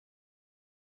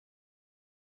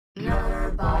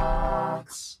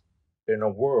In a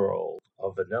world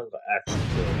of vanilla action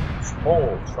films,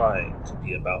 all trying to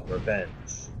be about revenge,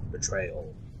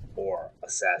 betrayal, or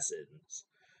assassins,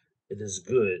 it is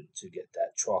good to get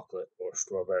that chocolate or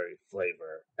strawberry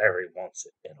flavor every once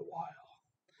in a while.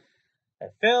 A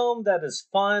film that is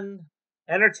fun,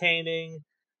 entertaining,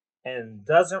 and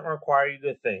doesn't require you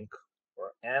to think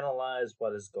or analyze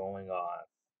what is going on.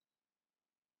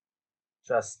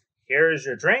 Just here is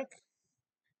your drink,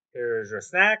 here is your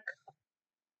snack,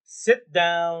 sit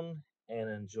down and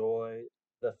enjoy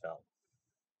the film.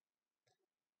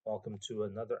 Welcome to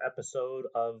another episode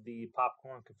of the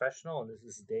Popcorn Confessional, and this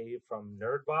is Dave from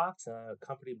Nerdbox,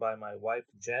 accompanied by my wife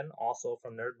Jenn, also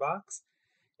from Nerdbox.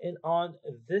 And on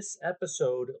this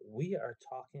episode, we are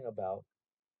talking about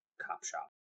Cop Shop.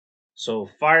 So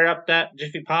fire up that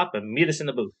Jiffy Pop and meet us in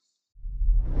the booth.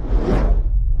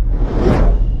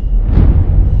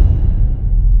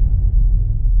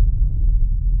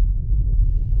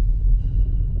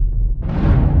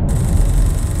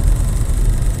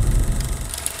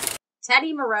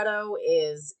 Teddy Moretto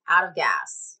is out of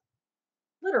gas.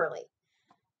 Literally.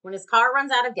 When his car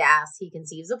runs out of gas, he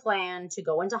conceives a plan to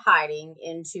go into hiding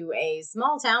into a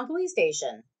small town police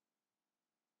station.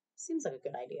 Seems like a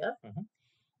good idea. Mm-hmm.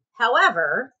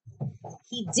 However,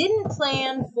 he didn't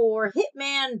plan for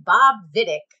hitman Bob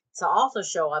Vidic to also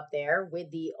show up there with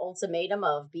the ultimatum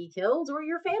of be killed or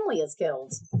your family is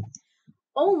killed.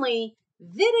 Only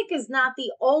Vidic is not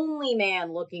the only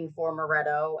man looking for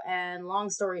Moretto, and long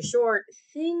story short,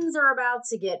 things are about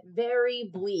to get very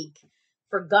bleak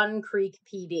for Gun Creek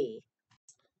PD.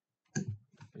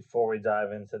 Before we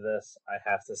dive into this, I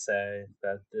have to say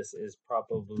that this is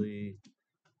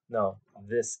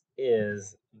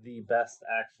the best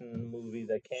action movie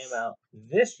that came out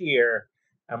this year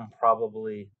and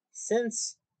probably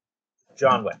since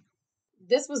John Wick.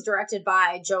 This was directed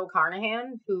by Joe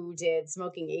Carnahan, who did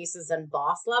Smoking Aces and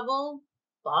Boss Level.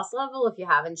 Boss Level, if you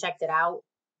haven't checked it out,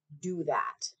 do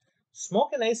that.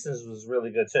 Smoking Aces was really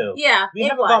good, too. Yeah, we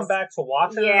haven't gone back to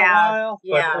watch it in a while,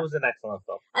 but it was an excellent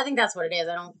film. I think that's what it is.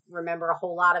 I don't remember a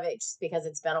whole lot of it just because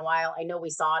it's been a while. I know we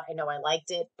saw it. I know I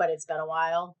liked it, but it's been a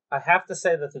while. I have to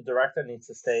say that the director needs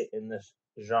to stay in this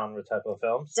genre type of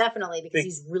films. Definitely, because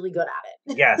he's really good at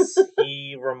it. Yes,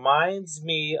 he reminds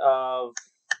me of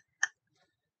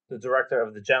the director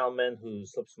of The Gentleman, who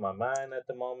slips my mind at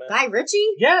the moment. Guy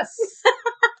Ritchie? Yes!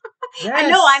 Yes. I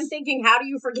know, I'm thinking, how do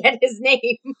you forget his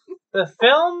name? The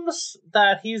films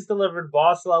that he's delivered,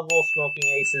 Boss Level, Smoking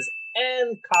Aces,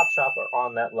 and Cop Shop are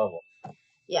on that level.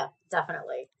 Yeah,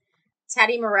 definitely.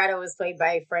 Teddy Moretto is played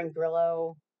by Frank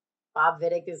Grillo. Bob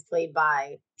Vidic is played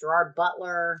by Gerard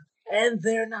Butler. And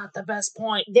they're not the best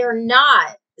point. They're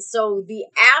not. So the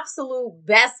absolute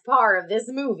best part of this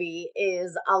movie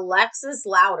is Alexis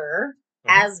Louder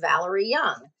as Valerie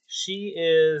Young. She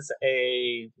is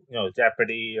a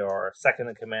deputy or second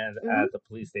in command at the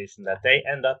police station that they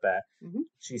end up at. Mm-hmm.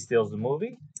 She steals the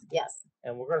movie. Yes.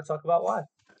 And we're going to talk about why.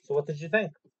 So what did you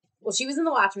think? Well, she was in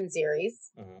the Watchmen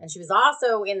series. Mm-hmm. And she was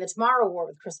also in the Tomorrow War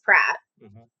with Chris Pratt.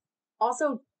 Mm-hmm.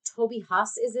 Also, Toby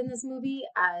Huss is in this movie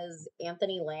as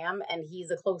Anthony Lamb, and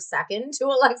he's a close second to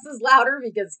Alexis Louder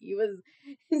because he was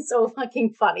so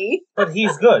fucking funny. But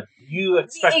he's good. You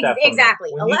expect that from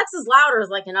exactly. Alexis Louder is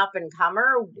like an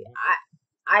up-and-comer.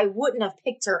 I wouldn't have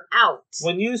picked her out.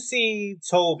 When you see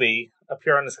Toby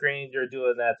appear on the screen, you're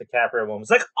doing that DiCaprio moment.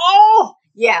 It's like, oh!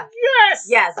 Yeah. Yes!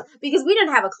 Yes. Because we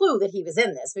didn't have a clue that he was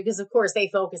in this. Because, of course, they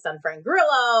focused on Frank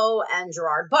Grillo and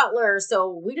Gerard Butler.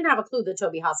 So we didn't have a clue that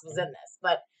Toby Huss was in this.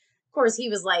 But of course, he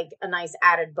was like a nice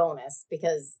added bonus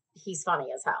because he's funny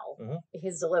as hell. Mm-hmm.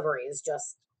 His delivery is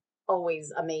just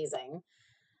always amazing.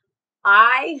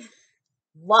 I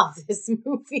love this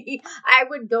movie. I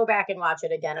would go back and watch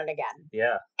it again and again.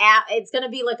 Yeah. It's going to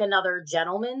be like another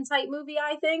Gentleman type movie,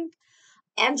 I think.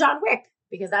 And John Wick,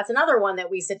 because that's another one that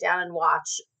we sit down and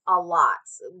watch a lot,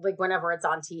 like whenever it's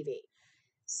on TV.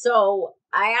 So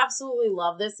I absolutely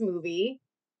love this movie,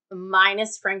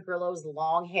 minus Frank Grillo's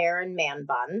long hair and man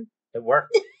bun. It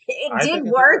worked. It did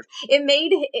work.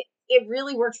 It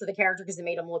really worked for the character because it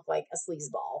made him look like a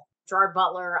sleazeball. Gerard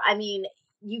Butler, I mean,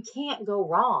 you can't go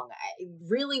wrong.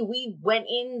 Really, we went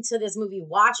into this movie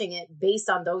watching it based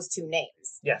on those two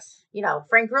names. Yes.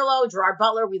 Frank Grillo, Gerard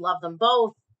Butler, we love them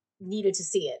both. Needed to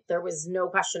see it. There was no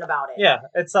question about it. Yeah,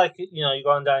 it's like, you're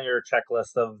going down your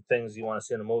checklist of things you want to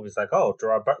see in a movie. It's like, oh,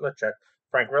 Gerard Butler, check.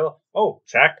 Frank Grillo, oh,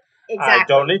 check. Exactly. I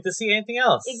don't need to see anything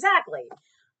else. Exactly.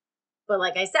 But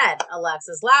like I said,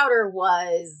 Alexis Louder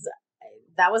was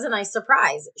a nice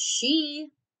surprise. She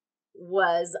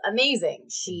was amazing.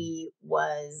 She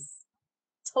was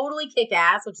totally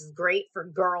kick-ass, which is great for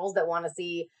girls that want to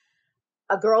see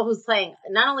a girl who's playing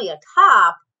not only a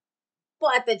cop,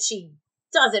 but that she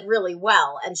does it really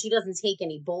well and she doesn't take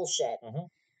any bullshit. Mhm.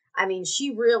 I mean,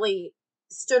 she really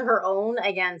stood her own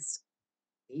against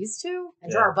these two.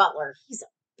 And Yeah. Gerard Butler, he's a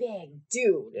big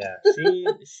dude. Yeah,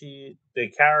 the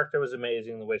character was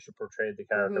amazing. The way she portrayed the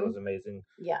character was amazing.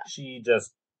 Yeah. She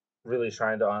just really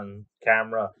shined on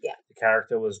camera. Yeah. The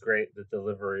character was great. The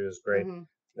delivery was great. Mm-hmm.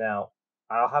 Now,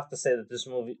 I'll have to say that this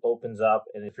movie opens up,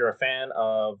 and if you're a fan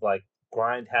of like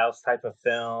grindhouse type of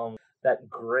film, that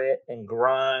grit and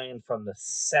grind from the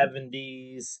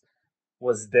 70s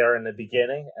was there in the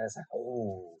beginning, and it's like,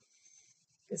 oh,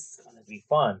 this is gonna be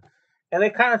fun. And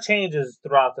it kind of changes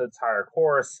throughout the entire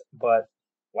course, but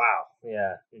wow,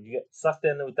 yeah, you get sucked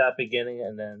in with that beginning,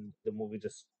 and then the movie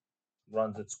just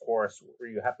runs its course, where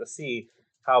you have to see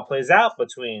how it plays out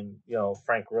between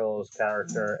Frank Grillo's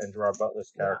character and Gerard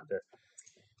Butler's character.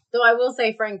 Though I will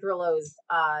say Frank Grillo's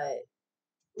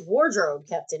wardrobe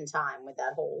kept in time with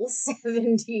that whole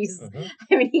 70s. Mm-hmm.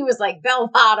 I mean, he was like bell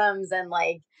bottoms and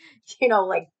like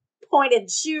pointed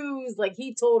shoes. Like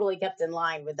he totally kept in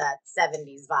line with that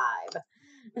 70s vibe.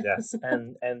 Yes,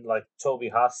 and like Toby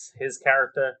Huss, his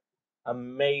character,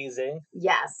 amazing.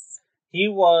 Yes. He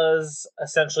was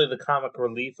essentially the comic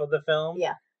relief of the film.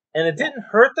 Yeah. And it didn't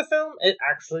hurt the film, it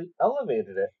actually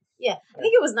elevated it. Yeah. I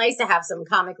think it was nice to have some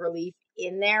comic relief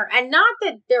in there. And not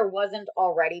that there wasn't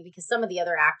already, because some of the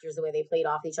other actors, the way they played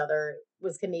off each other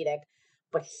was comedic.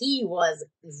 But he was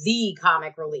the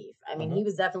comic relief. I mean, he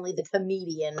was definitely the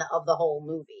comedian of the whole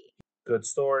movie. Good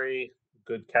story,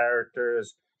 good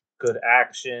characters, good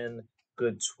action,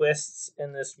 good twists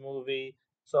in this movie.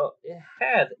 So it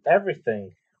had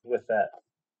everything with that,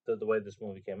 the way this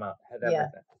movie came out. It had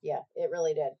everything. Yeah, it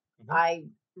really did. Mm-hmm. I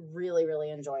really, really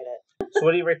enjoyed it. So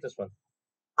what do you rate this one?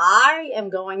 I am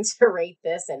going to rate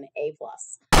this an A+.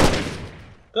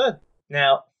 Good.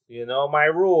 Now, you know my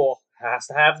rule. It has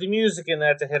to have the music in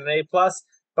there to hit an A+,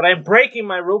 but I'm breaking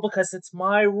my rule because it's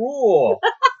my rule.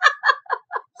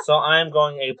 So I'm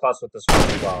going A+ with this one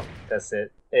as well, because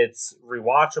it's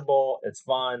rewatchable, it's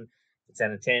fun, it's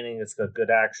entertaining, it's got good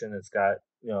action, it's got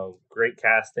great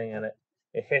casting in it.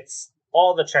 It hits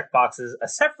all the check boxes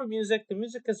except for music. The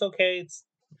music is okay. It's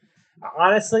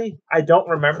honestly, I don't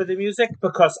remember the music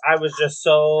because I was just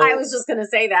so. I was just gonna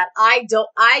say that I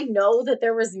know that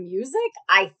there was music,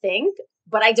 I think,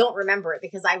 but I don't remember it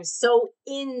because I was so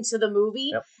into the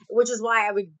movie, which is why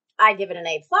I give it an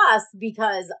A+,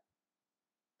 because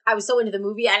I was so into the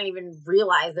movie, I didn't even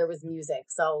realize there was music.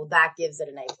 So that gives it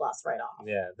an A+ right off.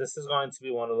 Yeah, this is going to be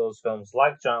one of those films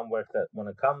like John Wick that when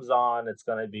it comes on, it's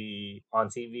going to be on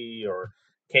TV or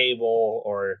cable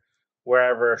or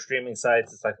wherever streaming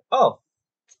sites. It's like, oh,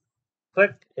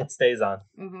 click, it stays on.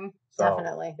 Mm-hmm. So,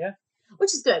 definitely. Yeah.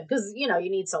 Which is good because, you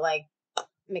need to like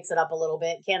mix it up a little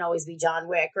bit. Can't always be John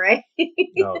Wick, right?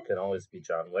 No, it can always be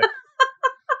John Wick.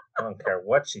 I don't care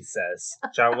what she says.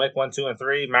 John Wick 1, 2, and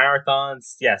 3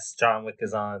 marathons. Yes, John Wick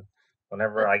is on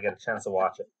whenever I get a chance to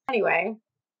watch it. Anyway,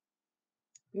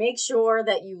 make sure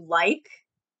that you like,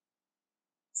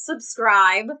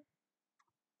 subscribe,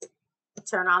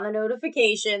 turn on the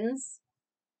notifications,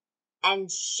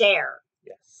 and share.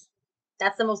 Yes.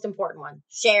 That's the most important one.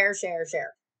 Share.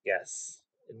 Yes.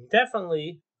 And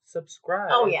definitely subscribe.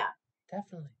 Oh, yeah.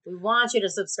 Definitely. We want you to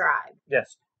subscribe.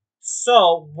 Yes.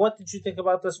 So, what did you think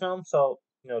about this film? So,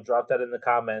 drop that in the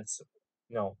comments.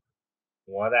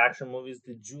 What action movies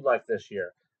did you like this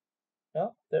year?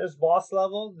 Well, there's Boss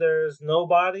Level, there's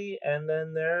Nobody, and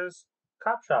then there's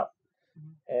Cop Shop.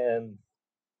 And,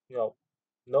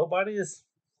 Nobody is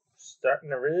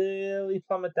starting to really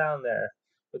plummet down there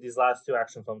with these last two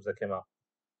action films that came out.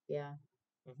 Yeah.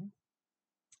 Mm-hmm.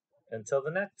 Until the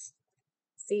next.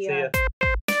 See ya.